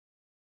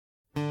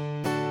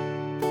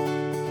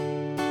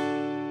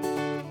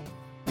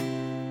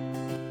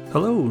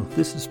Hello,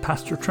 this is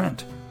Pastor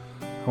Trent.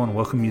 I want to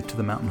welcome you to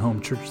the Mountain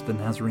Home Church the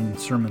Nazarene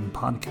Sermon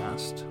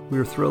Podcast. We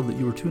are thrilled that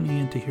you are tuning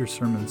in to hear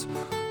sermons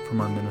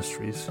from our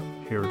ministries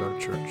here at our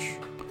church.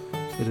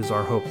 It is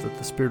our hope that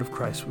the Spirit of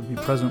Christ would be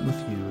present with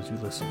you as you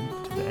listen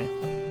today.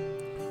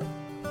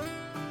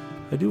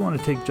 I do want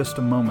to take just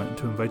a moment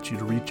to invite you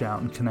to reach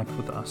out and connect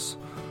with us.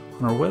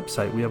 On our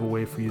website, we have a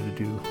way for you to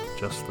do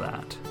just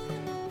that.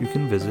 You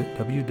can visit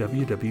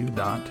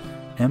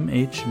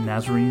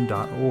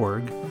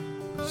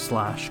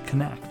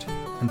www.mhnazarene.org/connect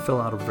and fill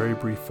out a very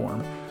brief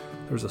form.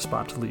 There's a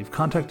spot to leave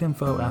contact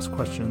info, ask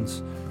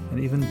questions, and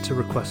even to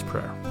request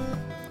prayer.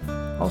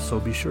 Also,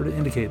 be sure to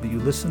indicate that you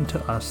listen to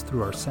us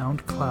through our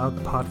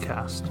SoundCloud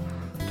podcast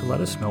to let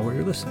us know where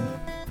you're listening.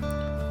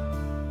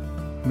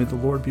 May the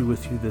Lord be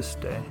with you this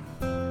day.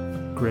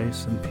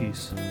 Grace and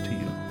peace to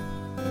you.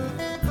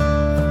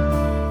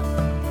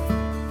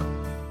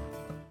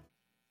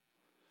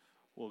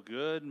 Well,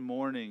 good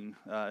morning.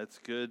 It's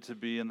good to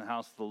be in the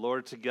house of the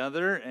Lord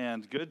together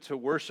and good to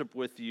worship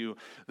with you.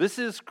 This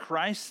is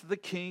Christ the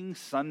King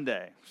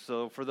Sunday.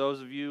 So for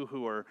those of you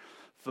who are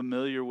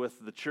familiar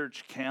with the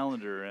church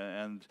calendar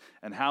and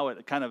how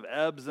it kind of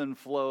ebbs and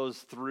flows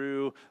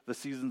through the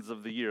seasons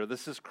of the year,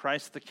 this is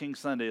Christ the King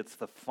Sunday. It's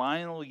the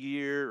final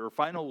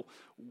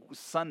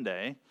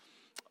Sunday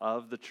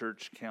of the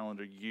church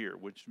calendar year,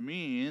 which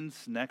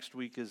means next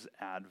week is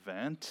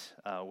Advent,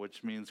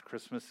 which means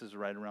Christmas is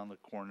right around the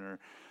corner.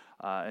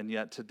 And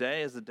yet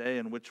today is the day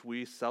in which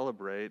we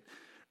celebrate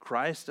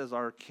Christ as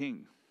our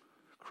King,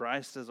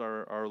 Christ as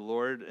our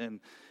Lord and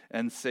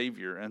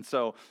Savior. And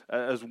so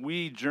as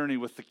we journey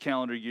with the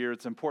calendar year,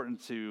 it's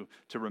important to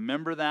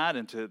remember that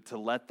and to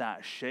let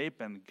that shape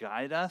and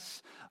guide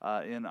us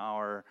in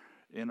our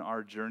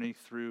journey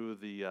through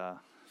the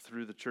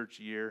church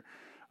year.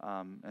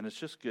 And it's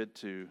just good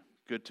to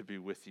be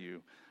with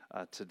you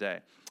today.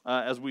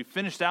 As we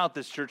finished out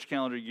this church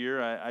calendar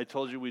year, I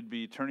told you we'd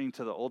be turning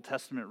to the Old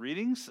Testament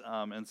readings,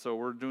 and so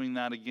we're doing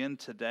that again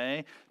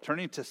today,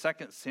 turning to 2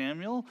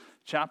 Samuel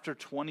chapter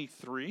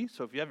 23.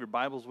 So if you have your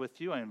Bibles with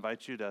you, I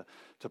invite you to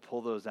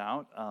pull those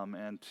out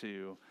and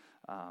to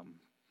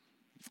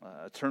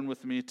turn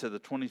with me to the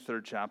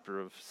 23rd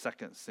chapter of 2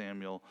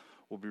 Samuel.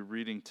 We'll be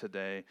reading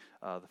today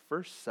the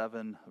first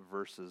 7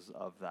 verses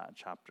of that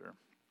chapter.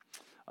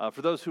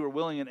 For those who are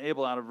willing and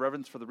able, out of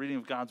reverence for the reading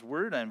of God's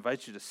Word, I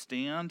invite you to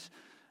stand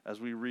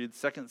as we read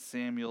 2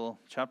 Samuel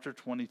chapter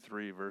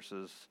 23,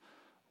 verses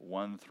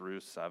 1 through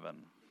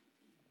 7.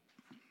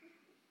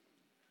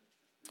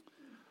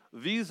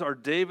 These are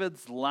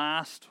David's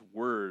last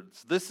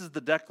words. This is the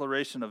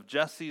declaration of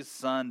Jesse's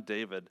son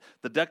David,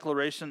 the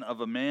declaration of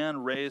a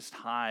man raised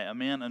high, a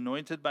man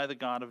anointed by the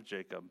God of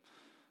Jacob,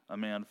 a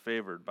man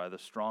favored by the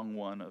strong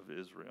one of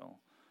Israel.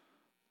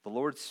 The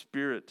Lord's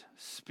Spirit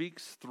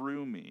speaks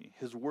through me.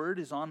 His word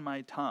is on my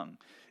tongue.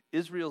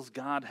 Israel's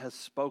God has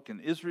spoken.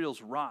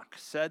 Israel's rock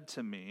said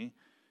to me,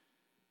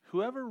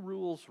 whoever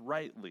rules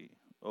rightly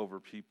over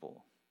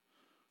people,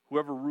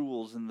 whoever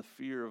rules in the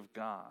fear of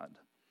God,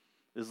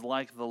 is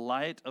like the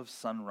light of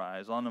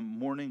sunrise on a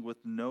morning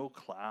with no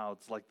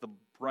clouds, like the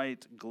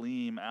bright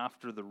gleam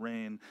after the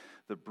rain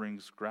that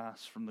brings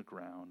grass from the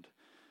ground.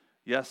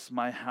 Yes,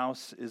 my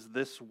house is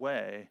this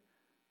way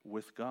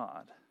with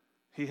God.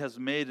 He has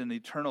made an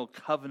eternal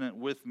covenant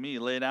with me,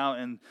 laid out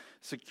and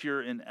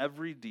secure in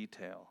every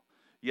detail.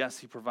 Yes,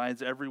 he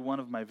provides every one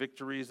of my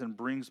victories and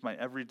brings my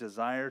every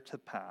desire to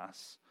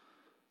pass.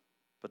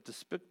 But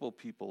despicable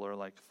people are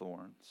like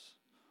thorns,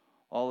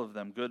 all of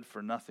them good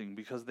for nothing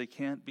because they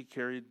can't be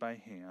carried by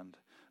hand.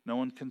 No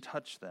one can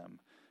touch them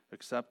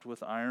except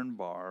with iron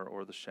bar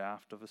or the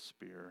shaft of a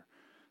spear.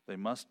 They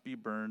must be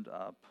burned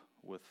up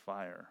with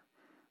fire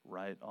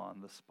right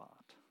on the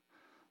spot.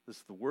 This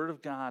is the word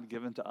of God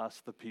given to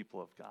us, the people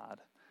of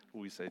God.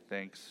 We say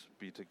thanks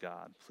be to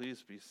God.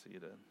 Please be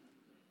seated.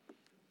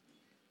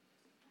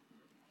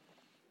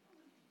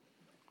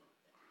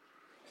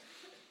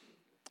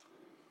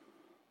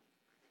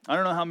 I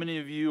don't know how many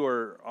of you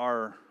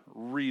are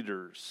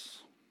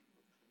readers.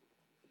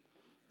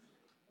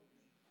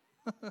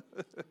 A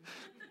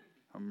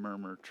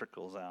murmur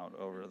trickles out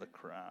over the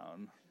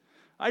crowd.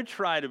 I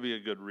try to be a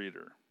good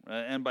reader.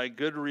 And by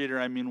good reader,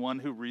 I mean one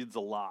who reads a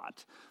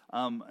lot.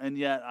 And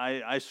yet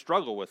I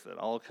struggle with it.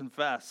 I'll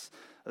confess.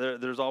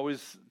 There's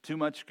always too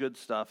much good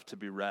stuff to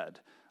be read.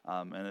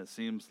 And it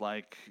seems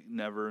like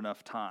never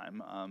enough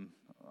time. I'm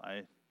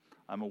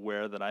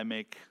aware that I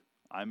make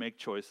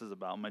choices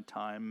about my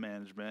time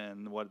management.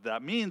 And what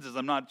that means is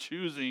I'm not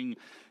choosing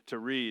to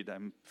read. I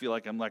feel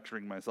like I'm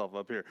lecturing myself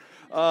up here.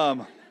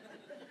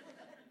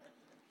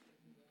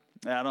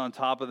 And on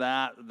top of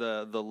that,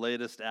 the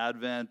latest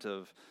advent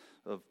of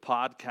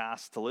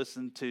podcasts to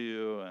listen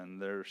to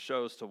and their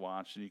shows to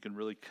watch, and you can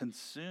really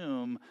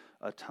consume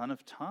a ton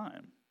of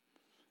time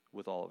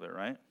with all of it,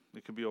 right?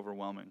 It could be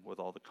overwhelming with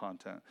all the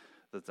content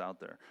that's out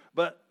there.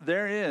 But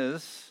there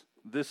is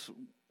this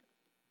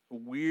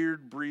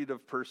weird breed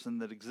of person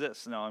that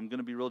exists. Now, I'm going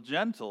to be real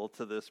gentle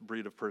to this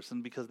breed of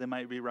person because they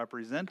might be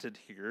represented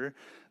here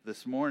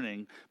this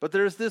morning. But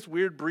there's this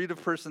weird breed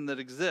of person that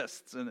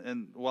exists,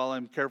 and while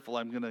I'm careful,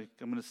 I'm going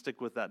to stick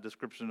with that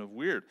description of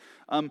weird.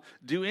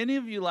 Do any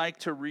of you like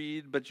to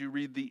read, but you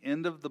read the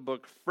end of the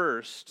book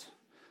first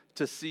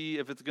to see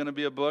if it's going to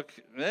be a book?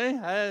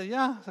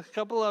 Yeah, a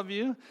couple of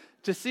you.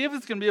 To see if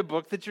it's going to be a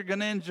book that you're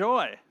going to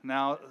enjoy.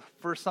 Now,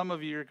 for some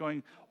of you, you're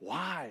going,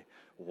 why?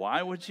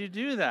 Why would you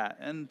do that?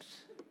 And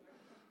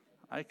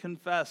I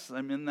confess,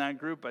 I'm in that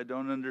group. I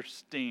don't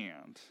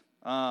understand.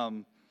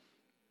 I'm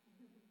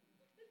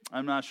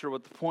not sure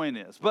what the point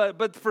is.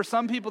 But for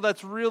some people,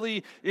 that's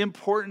really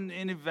important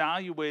in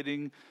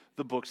evaluating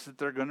the books that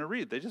they're going to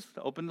read. They just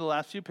open the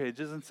last few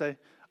pages and say,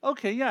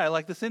 okay, yeah, I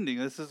like this ending.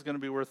 This is going to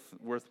be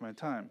worth my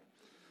time.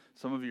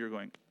 Some of you are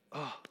going,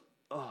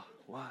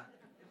 what?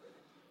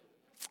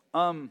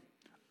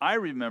 I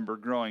remember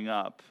growing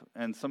up,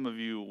 and some of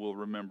you will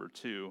remember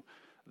too,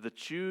 the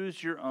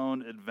Choose Your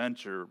Own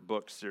Adventure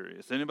book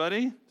series.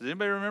 Anybody? Does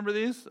anybody remember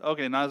these?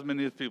 Okay, not as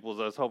many people as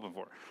I was hoping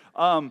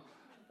for.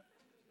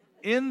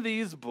 In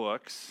these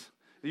books,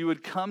 you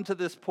would come to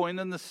this point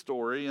in the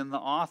story, and the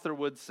author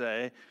would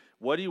say,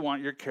 what do you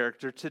want your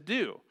character to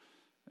do?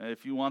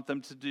 If you want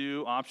them to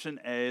do option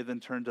A, then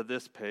turn to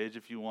this page.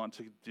 If you want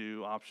to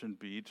do option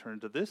B, turn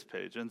to this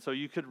page. And so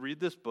you could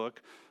read this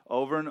book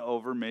over and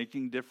over,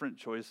 making different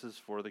choices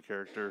for the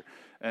character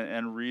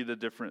and read a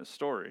different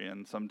story.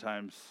 And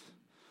sometimes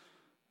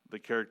the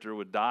character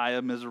would die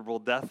a miserable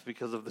death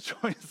because of the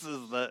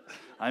choices that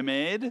I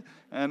made.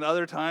 And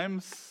other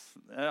times,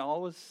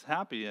 all was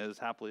happy, as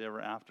happily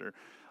ever after.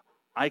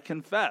 I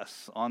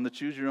confess, on the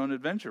Choose Your Own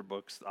Adventure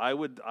books, I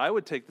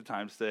would take the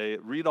time to say,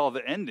 read all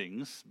the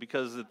endings,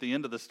 because at the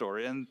end of the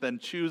story, and then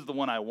choose the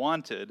one I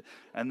wanted,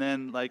 and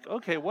then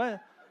okay,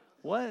 what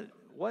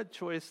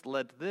choice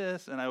led to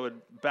this? And I would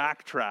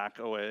backtrack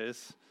a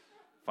ways,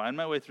 find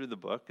my way through the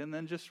book, and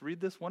then just read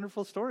this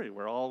wonderful story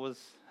where all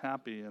was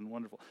happy and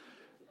wonderful.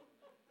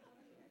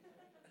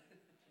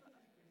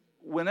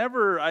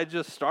 Whenever I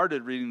just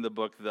started reading the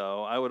book,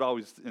 though, I would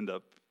always end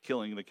up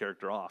killing the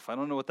character off. I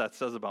don't know what that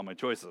says about my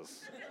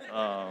choices.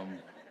 I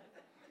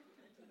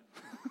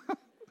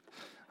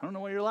don't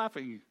know why you're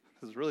laughing.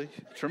 This is really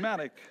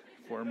traumatic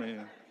for me.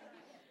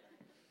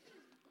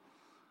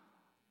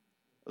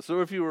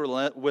 So if you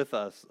were with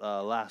us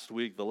last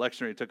week, the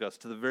lectionary took us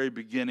to the very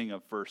beginning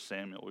of 1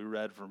 Samuel. We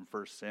read from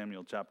 1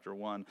 Samuel chapter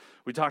 1.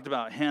 We talked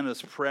about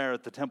Hannah's prayer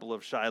at the temple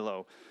of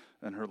Shiloh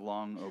and her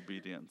long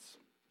obedience.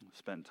 We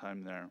spent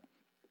time there.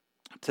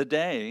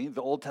 Today,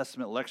 the Old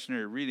Testament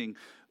lectionary reading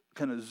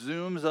kind of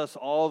zooms us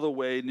all the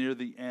way near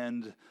the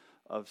end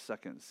of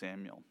 2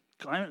 Samuel.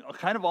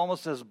 Kind of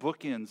almost as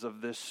bookends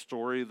of this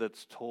story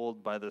that's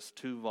told by this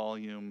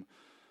 2-volume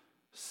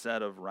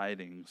set of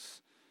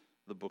writings,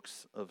 the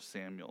books of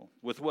Samuel,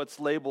 with what's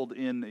labeled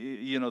in,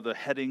 the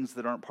headings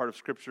that aren't part of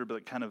Scripture, but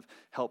that kind of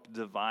help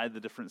divide the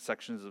different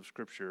sections of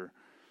Scripture.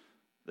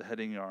 The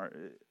heading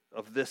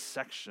of this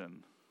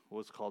section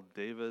was called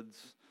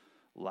David's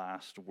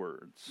Last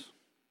Words.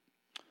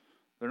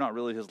 They're not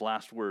really his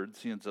last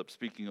words. He ends up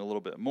speaking a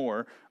little bit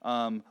more.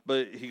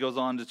 But he goes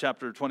on to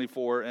chapter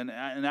 24, and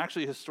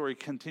actually his story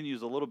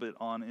continues a little bit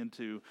on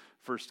into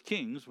 1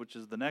 Kings, which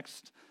is the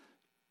next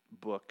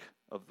book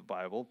of the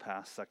Bible,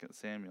 past 2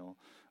 Samuel.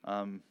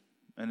 And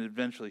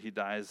eventually he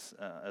dies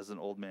as an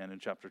old man in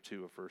chapter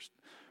 2 of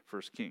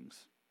 1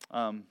 Kings.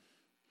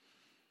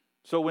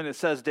 So when it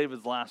says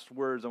David's last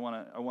words, I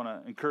want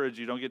to encourage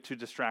you, don't get too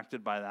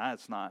distracted by that.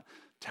 It's not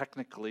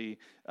technically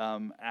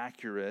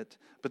accurate,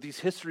 but these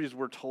histories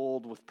were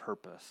told with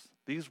purpose.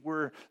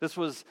 This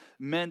was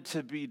meant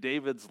to be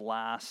David's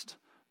last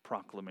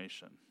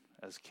proclamation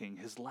as king,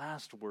 his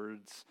last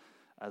words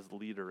as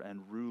leader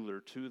and ruler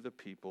to the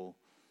people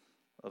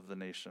of the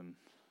nation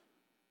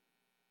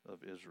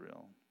of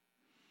Israel.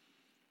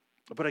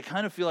 But I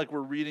kind of feel like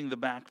we're reading the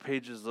back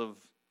pages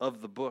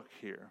of the book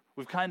here.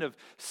 We've kind of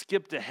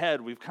skipped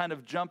ahead. We've kind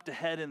of jumped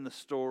ahead in the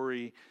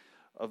story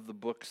of the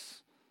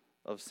books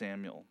of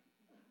Samuel.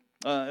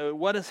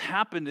 What has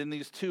happened in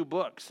these two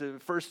books,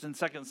 1st and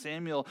 2nd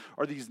Samuel,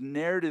 are these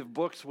narrative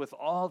books with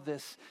all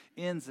this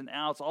ins and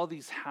outs, all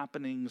these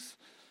happenings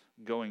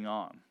going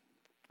on.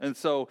 And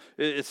so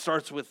it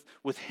starts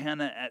with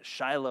Hannah at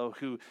Shiloh,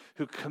 who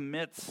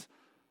commits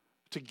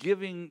to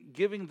giving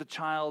the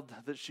child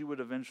that she would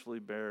eventually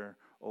bear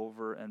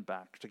over and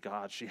back to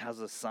God. She has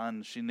a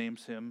son. She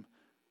names him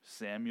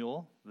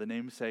Samuel, the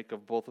namesake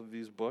of both of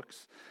these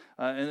books,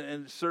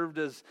 and served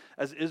as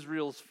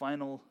Israel's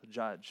final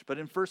judge. But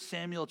in 1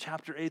 Samuel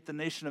chapter 8, the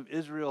nation of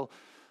Israel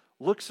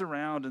looks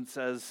around and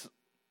says,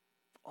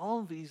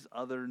 all these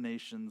other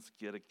nations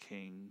get a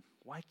king.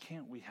 Why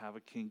can't we have a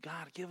king?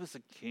 God, give us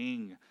a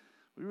king.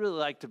 We really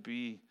like to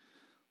be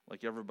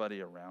like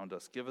everybody around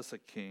us. Give us a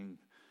king,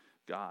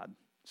 God.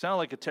 Sounded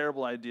like a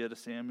terrible idea to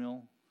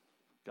Samuel.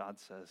 God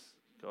says,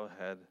 go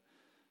ahead,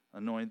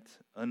 anoint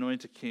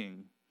a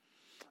king.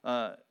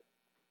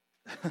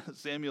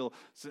 Samuel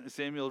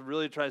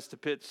really tries to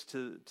pitch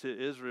to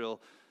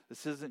Israel,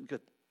 this isn't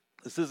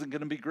This isn't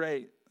going to be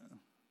great.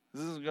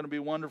 This isn't going to be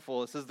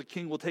wonderful. It says the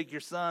king will take your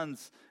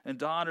sons and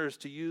daughters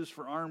to use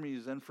for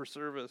armies and for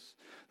service.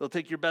 They'll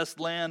take your best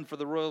land for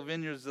the royal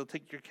vineyards. They'll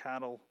take your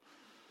cattle.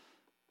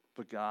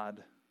 But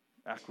God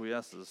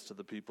acquiesces to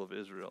the people of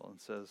Israel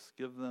and says,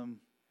 give them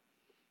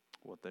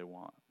what they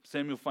want.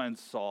 Samuel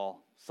finds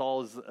Saul.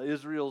 Saul is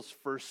Israel's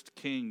first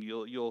king.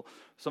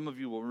 Some of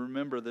you will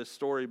remember this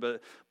story,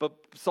 but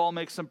Saul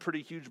makes some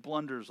pretty huge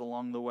blunders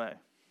along the way.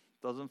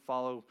 Doesn't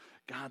follow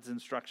God's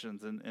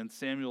instructions, and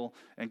Samuel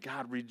and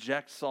God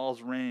reject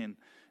Saul's reign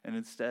and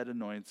instead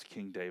anoints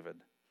King David.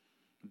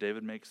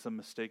 David makes some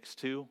mistakes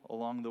too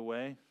along the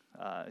way.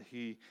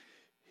 He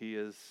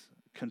is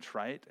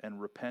contrite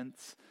and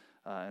repents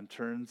and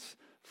turns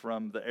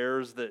from the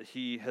errors that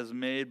he has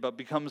made, but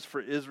becomes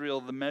for Israel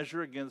the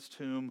measure against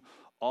whom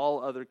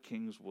all other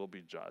kings will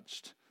be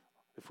judged.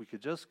 If we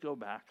could just go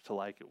back to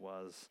like it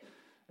was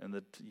in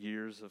the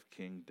years of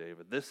King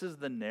David. This is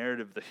the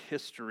narrative, the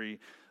history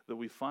that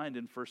we find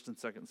in 1st and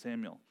 2nd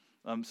Samuel.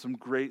 Some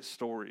great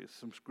stories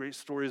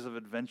of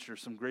adventure,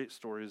 some great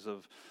stories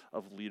of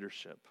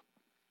leadership.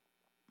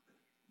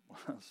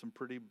 Some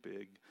pretty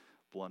big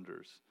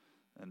blunders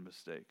and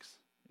mistakes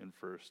in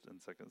 1st and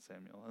 2nd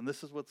Samuel. And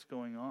this is what's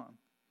going on.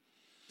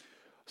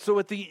 So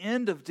at the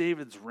end of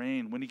David's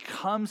reign, when he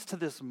comes to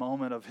this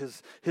moment of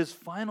his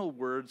final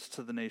words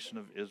to the nation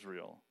of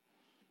Israel,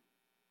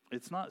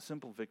 it's not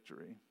simple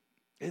victory.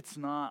 It's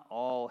not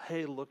all,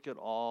 hey, look at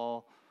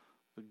all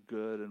the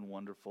good and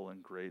wonderful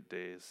and great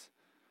days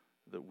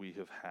that we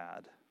have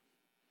had.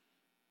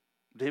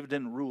 David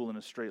didn't rule in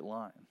a straight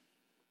line.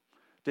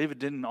 David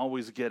didn't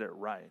always get it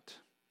right.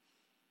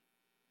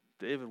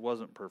 David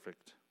wasn't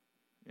perfect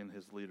in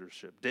his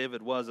leadership.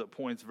 David was at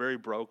points very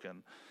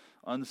broken,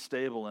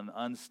 unstable and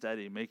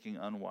unsteady, making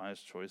unwise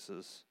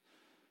choices,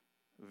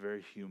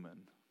 very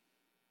human.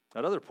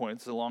 At other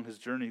points along his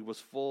journey, he was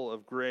full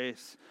of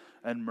grace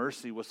and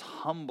mercy, was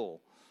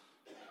humble,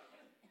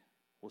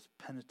 was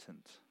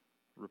penitent,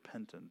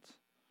 repentant.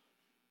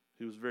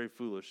 He was very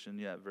foolish and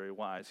yet very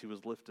wise. He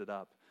was lifted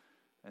up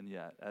and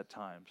yet at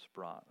times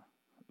brought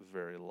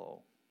very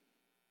low.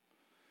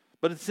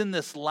 But it's in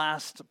this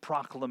last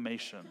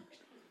proclamation,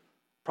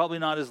 probably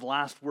not his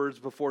last words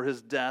before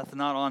his death,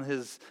 not on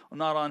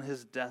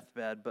his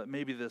deathbed, but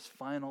maybe this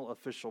final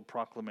official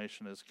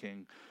proclamation as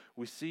king,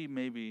 we see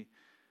maybe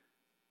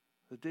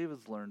that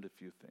David's learned a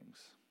few things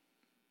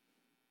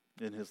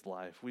in his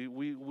life.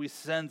 We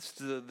sensed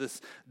this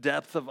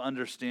depth of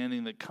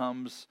understanding that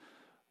comes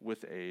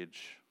with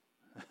age.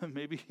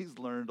 Maybe he's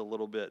learned a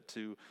little bit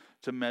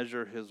to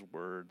measure his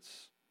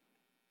words,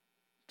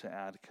 to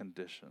add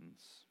conditions.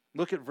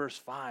 Look at verse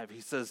 5.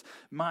 He says,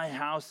 my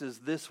house is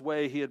this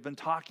way. He had been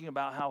talking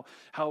about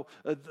how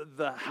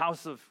the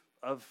house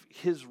of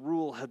his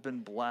rule had been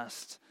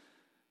blessed.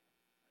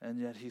 And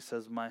yet he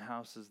says, my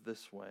house is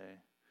this way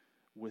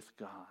with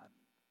God.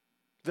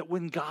 That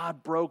when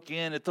God broke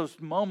in at those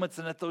moments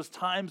and at those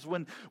times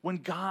when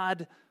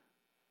God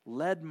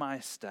led my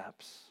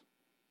steps,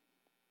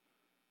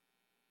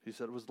 he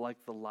said it was like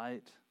the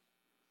light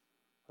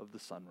of the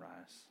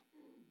sunrise.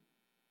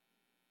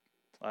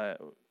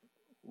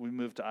 We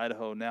moved to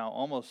Idaho now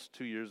almost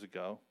 2 years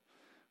ago,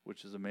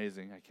 which is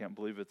amazing. I can't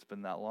believe it's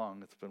been that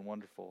long. It's been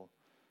wonderful.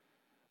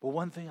 But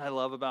one thing I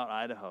love about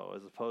Idaho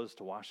as opposed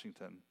to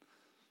Washington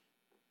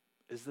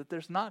is that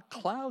there's not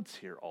clouds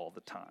here all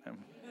the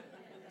time.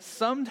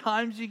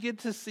 Sometimes you get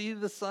to see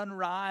the sun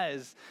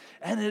rise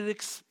and it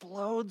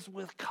explodes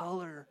with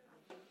color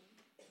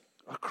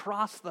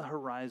across the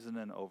horizon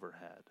and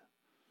overhead.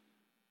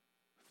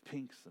 With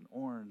pinks and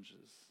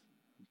oranges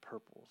and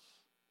purples.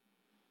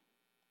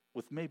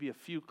 With maybe a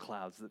few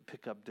clouds that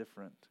pick up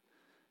different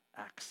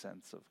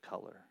accents of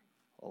color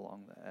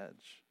along the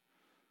edge.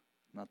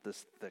 Not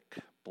this thick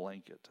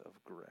blanket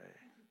of gray.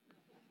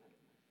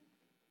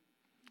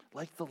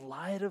 Like the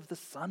light of the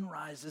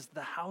sunrise is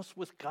the house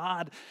with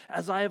God.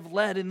 As I have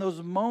led in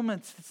those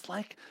moments, it's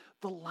like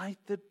the light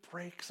that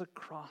breaks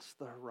across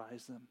the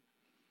horizon.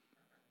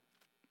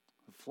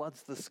 It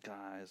floods the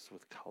skies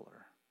with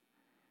color.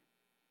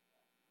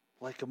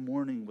 Like a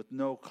morning with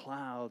no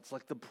clouds,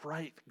 like the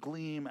bright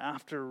gleam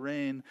after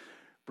rain,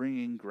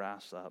 bringing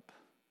grass up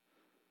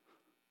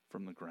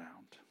from the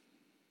ground.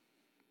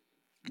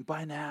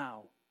 By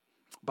now,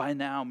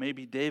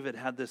 maybe David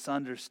had this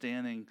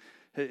understanding.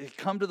 It had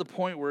come to the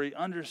point where he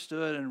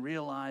understood and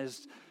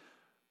realized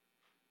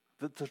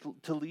that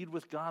to lead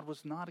with God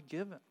was not a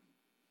given.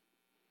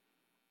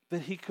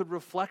 That he could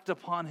reflect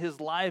upon his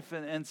life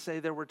and say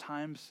there were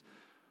times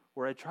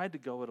where I tried to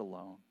go it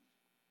alone.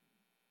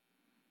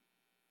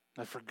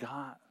 I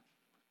forgot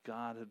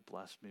God had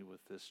blessed me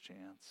with this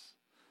chance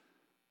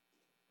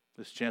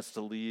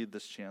to lead,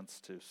 this chance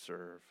to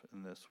serve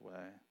in this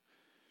way.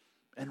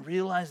 And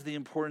realize the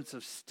importance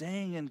of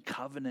staying in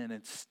covenant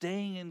and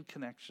staying in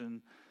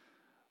connection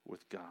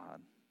with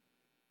God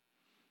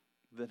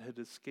that had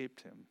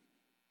escaped him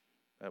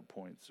at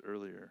points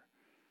earlier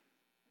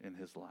in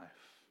his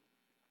life.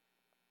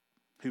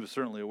 He was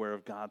certainly aware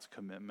of God's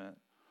commitment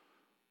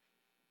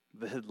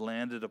that had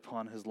landed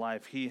upon his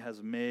life. He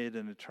has made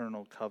an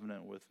eternal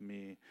covenant with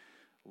me,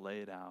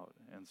 laid out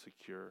and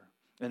secure.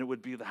 And it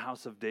would be the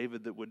house of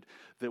David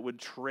that would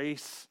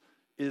trace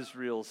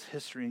Israel's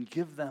history and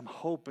give them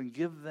hope and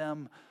give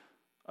them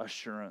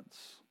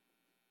assurance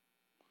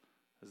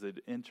as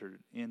they'd entered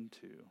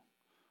into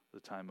the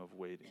time of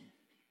waiting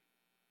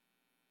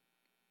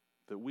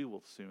that we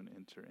will soon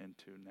enter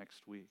into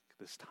next week.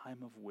 This time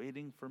of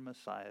waiting for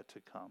Messiah to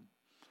come.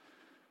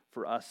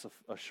 For us,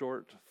 a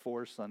short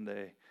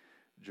 4-Sunday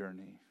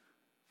journey.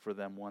 For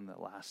them, one that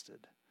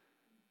lasted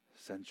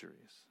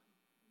centuries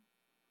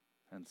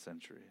and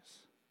centuries.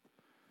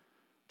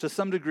 To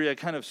some degree, I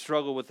kind of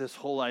struggle with this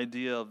whole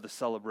idea of the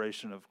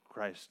celebration of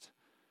Christ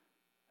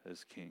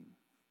as King.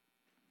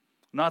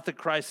 Not that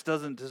Christ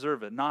doesn't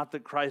deserve it. Not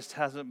that Christ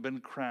hasn't been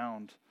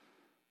crowned.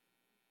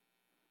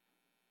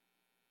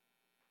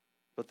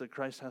 But that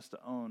Christ has to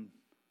own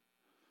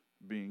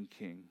being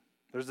King.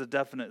 There's a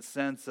definite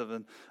sense of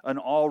an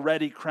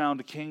already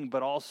crowned king,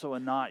 but also a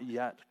not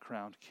yet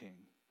crowned king.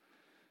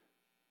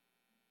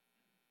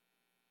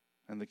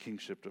 And the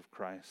kingship of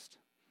Christ.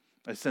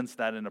 I sense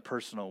that in a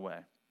personal way,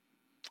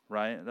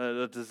 right?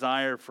 A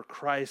desire for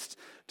Christ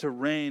to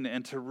reign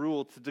and to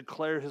rule, to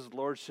declare his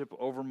lordship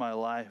over my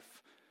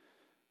life.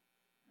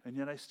 And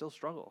yet I still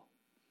struggle.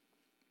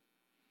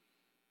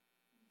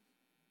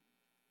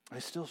 I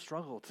still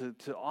struggle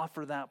to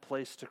offer that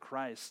place to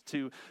Christ,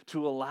 to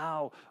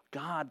allow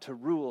God to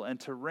rule and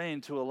to reign,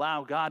 to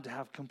allow God to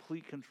have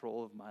complete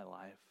control of my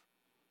life.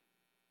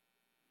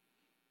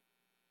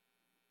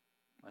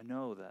 I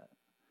know that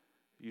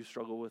you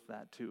struggle with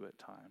that too at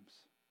times.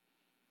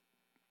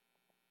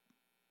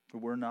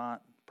 We're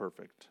not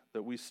perfect,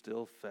 that we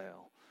still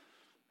fail.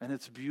 And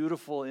it's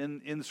beautiful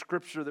in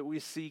Scripture that we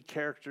see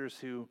characters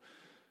who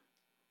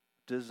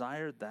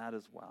desired that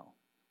as well,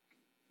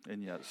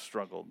 and yet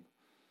struggled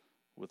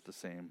with the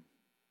same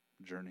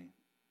journey.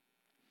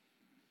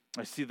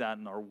 I see that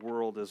in our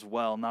world as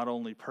well, not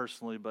only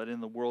personally, but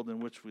in the world in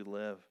which we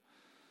live.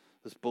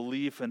 This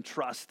belief and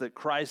trust that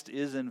Christ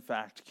is in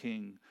fact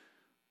King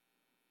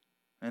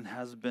and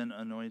has been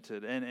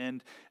anointed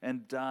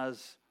and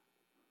does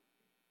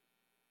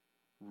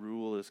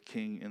rule as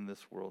King in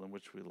this world in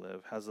which we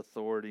live, has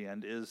authority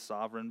and is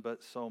sovereign,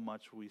 but so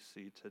much we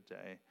see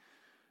today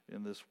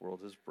in this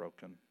world is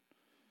broken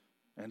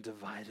and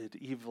divided.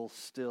 Evil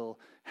still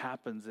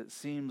happens. It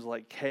seems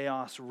like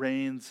chaos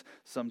reigns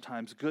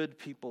sometimes. Good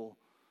people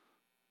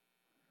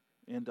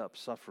end up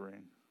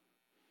suffering.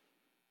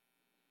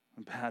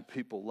 And bad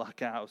people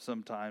luck out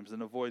sometimes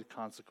and avoid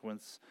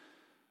consequence,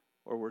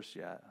 or worse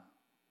yet,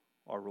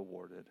 are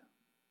rewarded.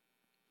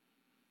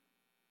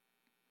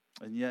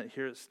 And yet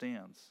here it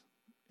stands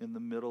in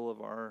the middle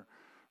of our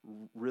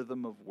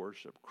rhythm of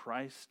worship,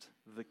 Christ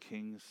the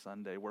King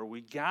Sunday, where we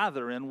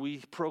gather and we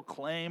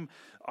proclaim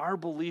our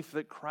belief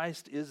that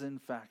Christ is in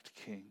fact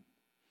King.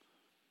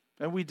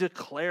 And we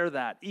declare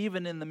that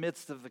even in the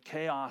midst of the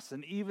chaos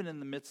and even in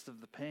the midst of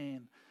the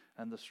pain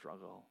and the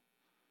struggle.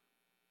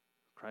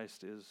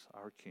 Christ is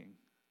our King.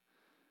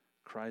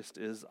 Christ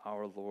is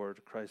our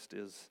Lord. Christ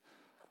is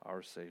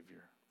our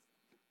Savior.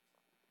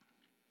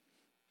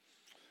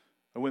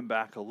 I went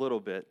back a little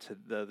bit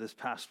to this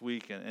past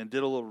week and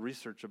did a little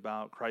research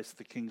about Christ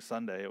the King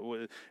Sunday.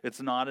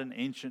 It's not an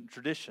ancient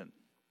tradition.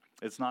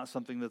 It's not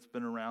something that's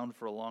been around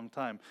for a long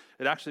time.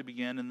 It actually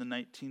began in the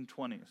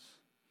 1920s,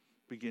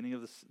 beginning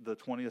of the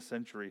 20th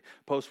century,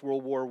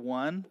 post-World War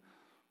I,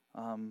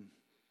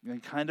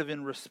 and kind of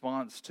in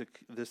response to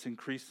this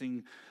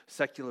increasing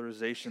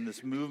secularization,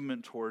 this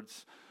movement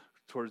towards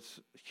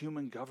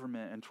human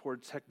government and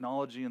towards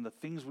technology and the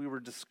things we were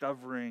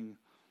discovering.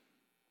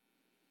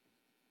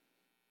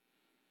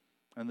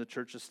 And the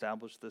church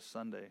established this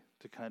Sunday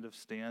to kind of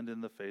stand in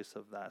the face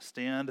of that,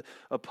 stand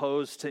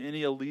opposed to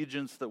any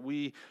allegiance that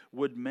we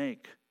would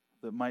make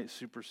that might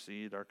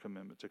supersede our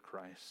commitment to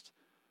Christ,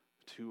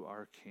 to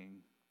our King.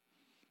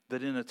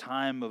 That in a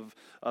time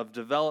of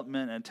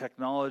development and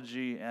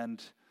technology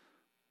and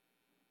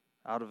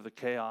out of the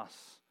chaos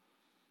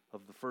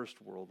of the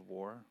First World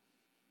War,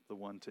 the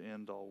one to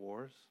end all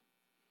wars,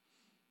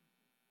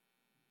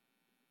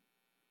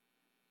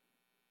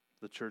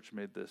 the church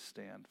made this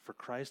stand. For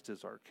Christ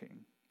is our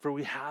King. For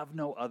we have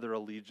no other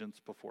allegiance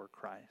before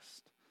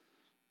Christ.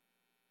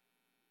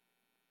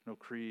 No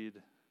creed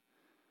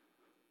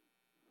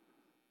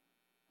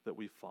that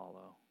we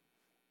follow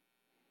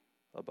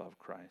above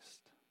Christ.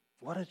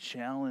 What a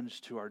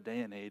challenge to our day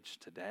and age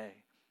today.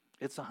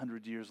 It's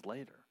 100 years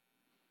later.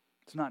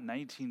 It's not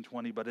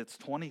 1920, but it's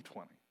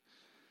 2020.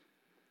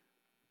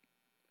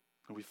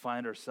 And we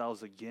find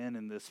ourselves again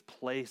in this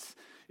place,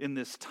 in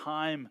this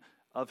time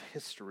of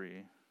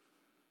history,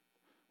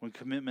 when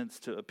commitments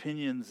to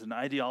opinions and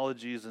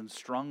ideologies and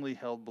strongly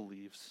held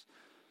beliefs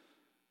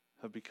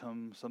have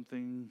become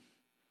something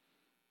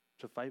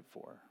to fight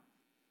for,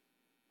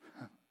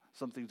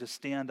 something to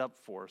stand up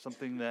for,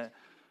 something that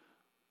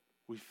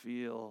we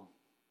feel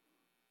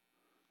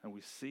and we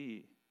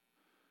see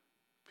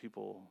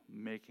people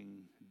making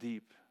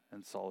deep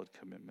and solid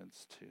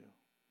commitments to.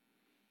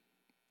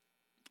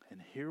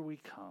 And here we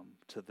come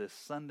to this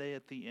Sunday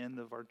at the end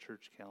of our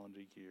church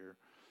calendar year,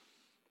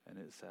 and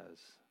it says,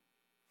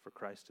 for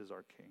Christ is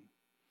our King.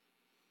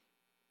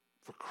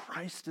 For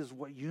Christ is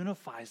what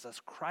unifies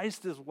us.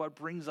 Christ is what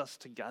brings us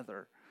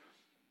together.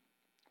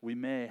 We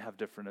may have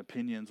different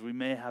opinions. We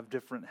may have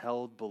different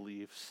held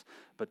beliefs.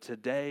 But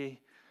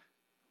today,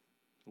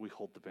 we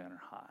hold the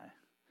banner high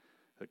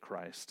that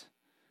Christ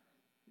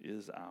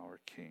is our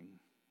King.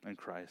 And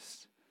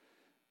Christ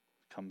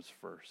comes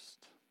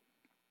first.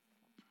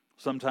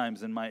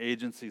 Sometimes in my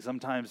agency,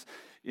 sometimes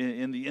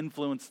in the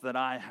influence that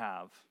I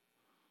have,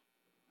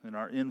 in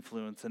our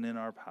influence and in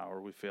our power,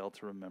 we fail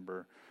to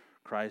remember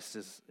Christ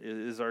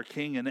is our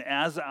King. And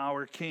as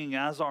our King,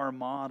 as our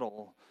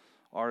model,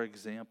 our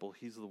example,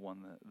 he's the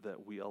one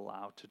that we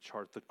allow to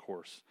chart the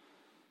course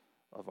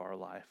of our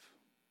life.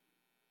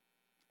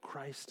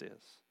 Christ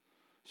is.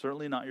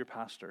 Certainly not your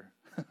pastor.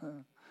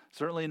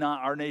 Certainly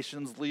not our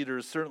nation's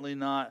leaders. Certainly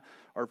not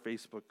our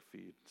Facebook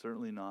feed.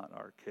 Certainly not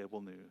our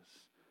cable news.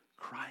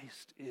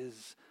 Christ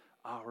is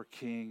our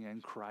King,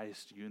 and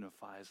Christ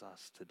unifies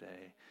us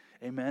today.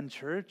 Amen,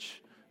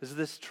 church? Is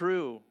this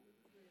true?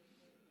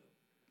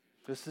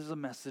 This is a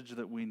message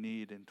that we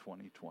need in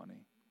 2020.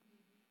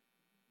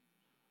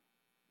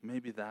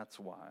 Maybe that's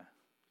why.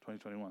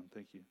 2021,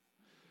 thank you.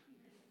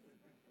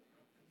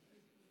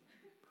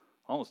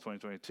 Almost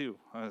 2022.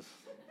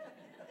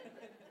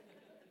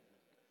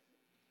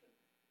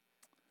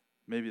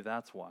 Maybe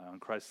that's why on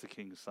Christ the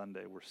King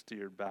Sunday we're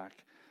steered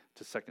back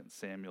to 2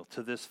 Samuel,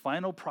 to this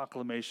final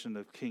proclamation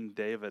of King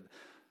David.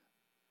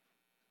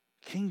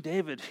 King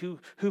David, who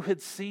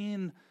had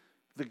seen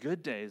the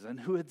good days and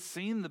who had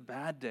seen the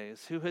bad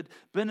days, who had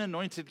been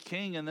anointed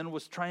king and then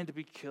was trying to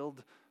be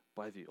killed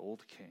by the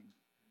old king,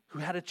 who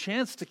had a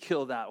chance to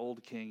kill that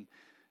old king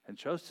and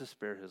chose to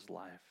spare his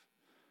life,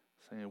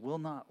 saying, "I will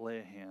not lay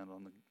a hand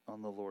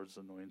on the Lord's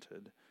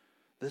anointed."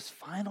 This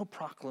final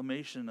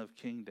proclamation of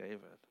King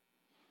David.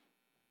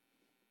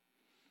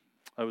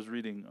 I was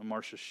reading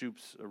Marcia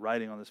Shoup's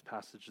writing on this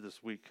passage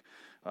this week,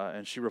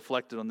 and she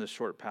reflected on this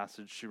short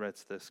passage. She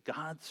writes this: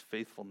 God's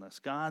faithfulness,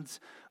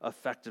 God's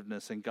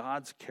effectiveness, and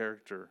God's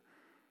character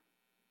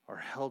are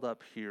held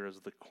up here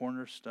as the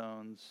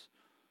cornerstones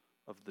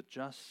of the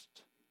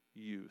just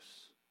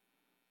use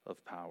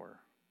of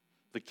power.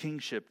 The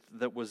kingship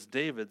that was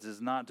David's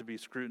is not to be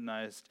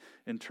scrutinized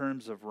in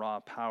terms of raw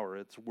power.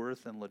 Its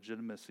worth and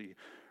legitimacy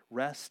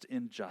rest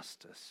in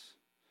justice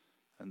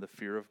and the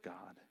fear of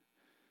God.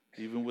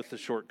 Even with the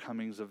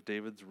shortcomings of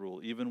David's rule,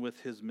 even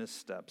with his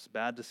missteps,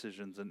 bad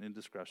decisions, and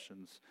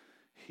indiscretions,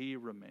 he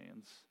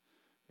remains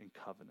in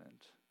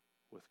covenant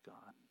with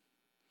God.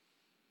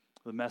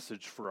 The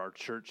message for our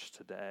church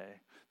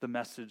today, the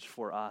message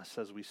for us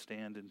as we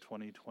stand in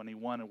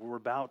 2021, and we're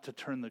about to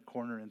turn the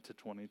corner into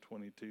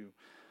 2022,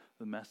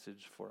 the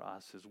message for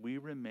us is we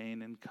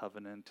remain in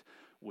covenant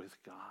with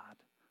God.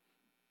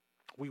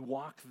 We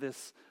walk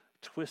this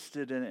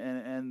twisted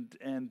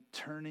and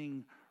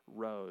turning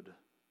road.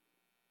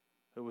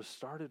 It was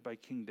started by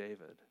King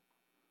David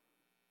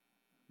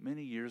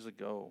many years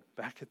ago,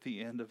 back at the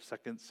end of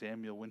 2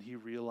 Samuel, when he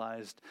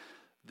realized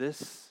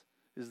this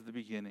is the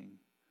beginning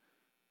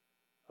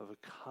of a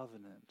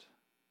covenant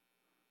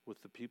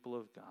with the people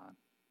of God,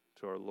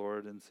 to our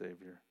Lord and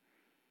Savior,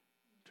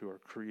 to our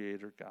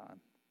Creator God.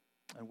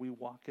 And we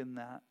walk in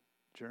that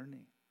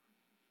journey.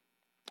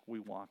 We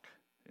walk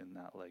in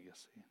that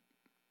legacy.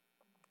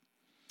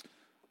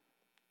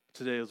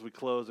 Today, as we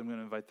close, I'm going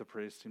to invite the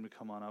praise team to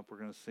come on up. We're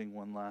going to sing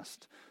one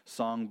last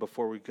song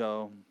before we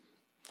go.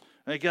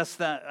 And I guess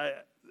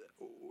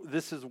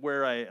this is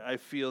where I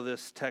feel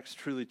this text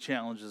truly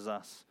challenges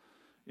us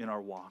in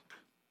our walk.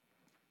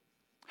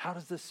 How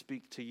does this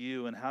speak to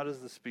you, and how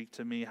does this speak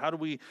to me? How do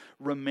we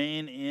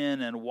remain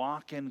in and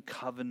walk in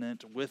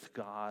covenant with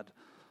God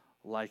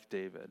like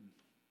David?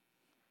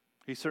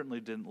 He certainly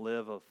didn't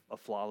live a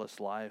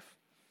flawless life.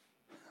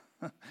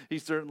 He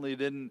certainly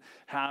didn't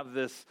have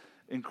this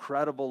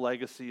incredible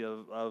legacy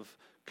of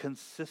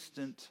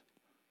consistent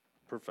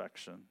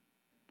perfection.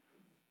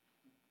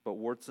 But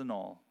warts and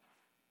all,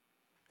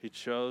 he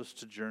chose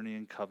to journey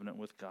in covenant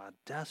with God,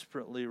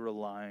 desperately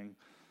relying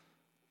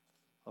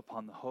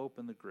upon the hope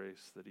and the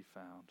grace that he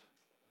found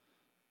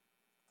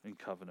in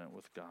covenant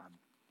with God.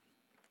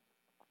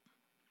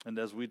 And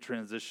as we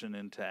transition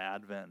into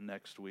Advent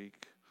next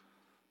week,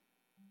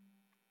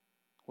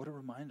 what a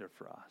reminder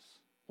for us.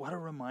 What a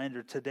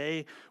reminder.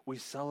 Today we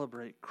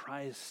celebrate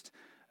Christ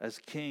as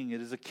King.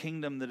 It is a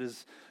kingdom that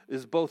is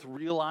both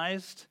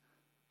realized,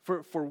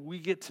 for we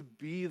get to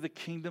be the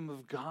kingdom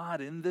of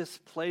God in this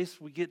place.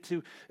 We get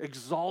to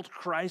exalt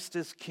Christ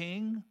as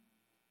King.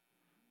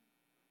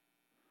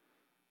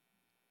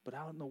 But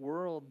out in the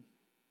world,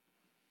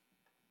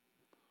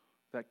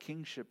 that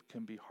kingship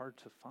can be hard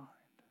to find.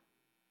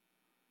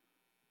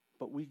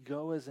 But we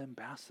go as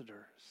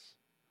ambassadors.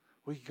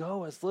 We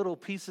go as little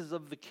pieces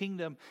of the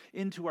kingdom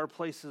into our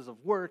places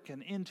of work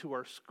and into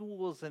our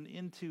schools and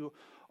into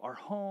our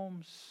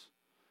homes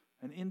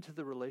and into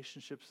the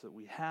relationships that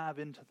we have,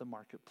 into the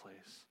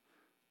marketplace,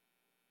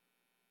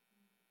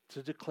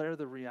 to declare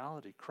the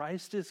reality.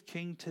 Christ is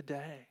King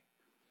today.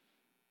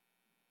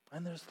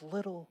 And there's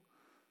little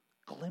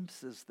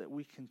glimpses that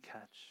we can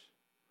catch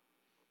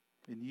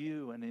in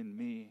you and in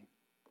me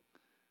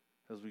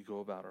as we go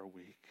about our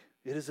week.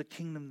 It is a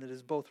kingdom that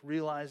is both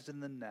realized in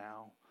the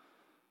now,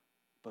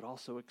 but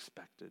also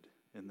expected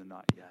in the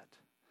not yet.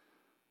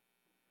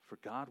 For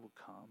God will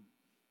come,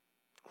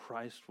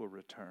 Christ will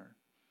return,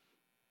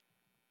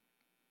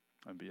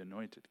 and be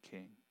anointed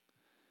king.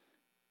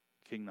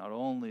 King not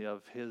only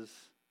of his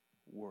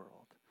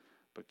world,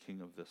 but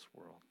king of this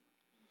world.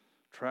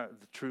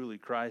 Truly,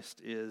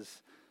 Christ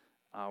is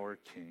our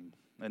king.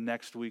 And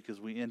next week,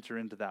 as we enter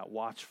into that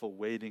watchful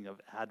waiting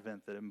of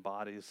Advent that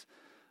embodies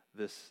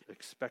this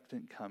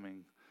expectant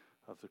coming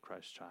of the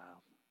Christ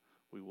child,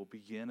 we will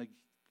begin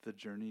the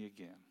journey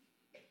again.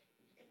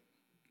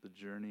 The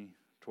journey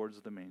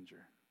towards the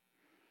manger.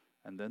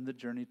 And then the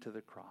journey to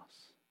the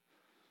cross.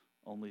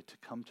 Only to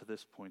come to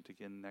this point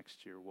again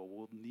next year where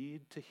we'll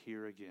need to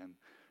hear again,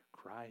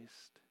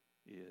 Christ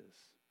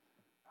is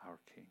our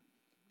King.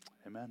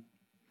 Amen.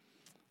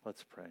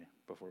 Let's pray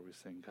before we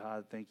sing.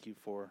 God, thank you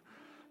for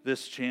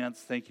this chance.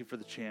 Thank you for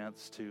the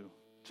chance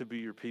to be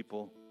your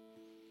people,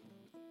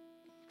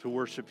 to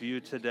worship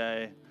you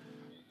today,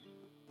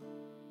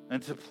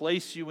 and to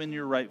place you in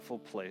your rightful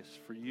place,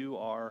 for you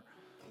are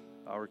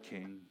our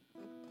King.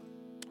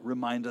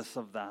 Remind us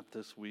of that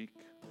this week.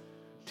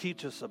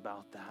 Teach us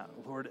about that,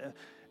 Lord.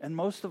 And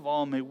most of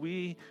all, may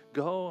we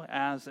go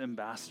as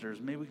ambassadors.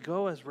 May we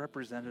go as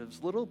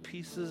representatives, little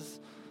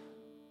pieces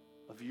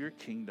of your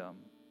kingdom,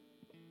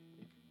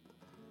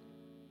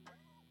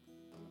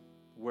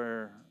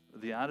 where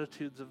the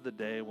attitudes of the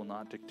day will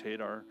not dictate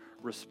our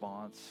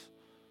response.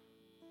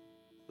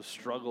 The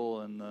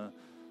struggle and the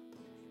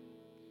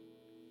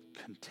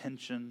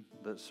contention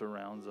that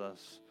surrounds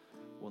us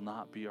will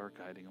not be our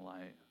guiding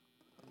light.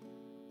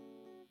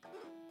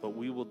 But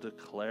we will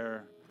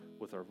declare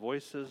with our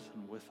voices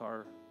and with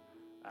our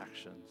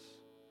actions,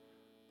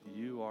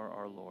 you are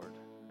our Lord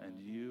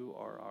and you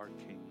are our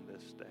King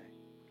this day.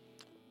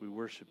 We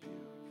worship you,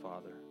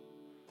 Father.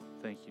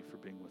 Thank you for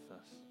being with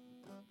us.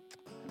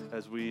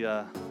 As we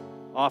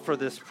offer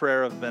this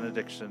prayer of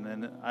benediction,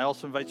 and I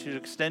also invite you to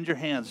extend your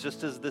hands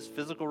just as this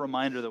physical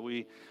reminder that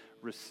we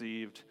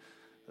receive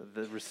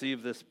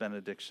this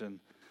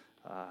benediction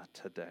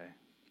today.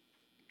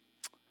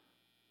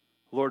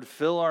 Lord,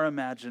 fill our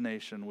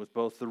imagination with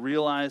both the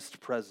realized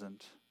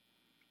present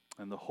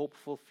and the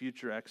hopeful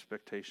future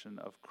expectation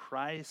of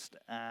Christ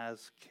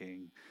as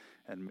King.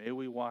 And may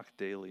we walk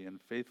daily in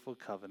faithful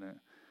covenant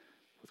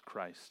with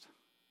Christ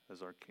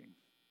as our King.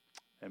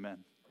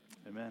 Amen.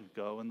 Amen.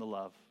 Go in the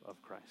love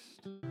of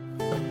Christ.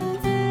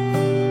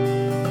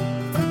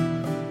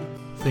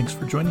 Thanks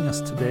for joining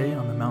us today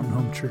on the Mountain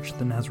Home Church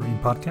The Nazarene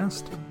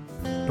podcast.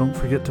 Don't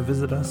forget to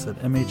visit us at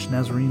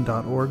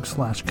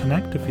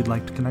mhnazarene.org/connect if you'd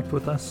like to connect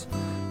with us,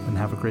 and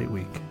have a great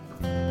week.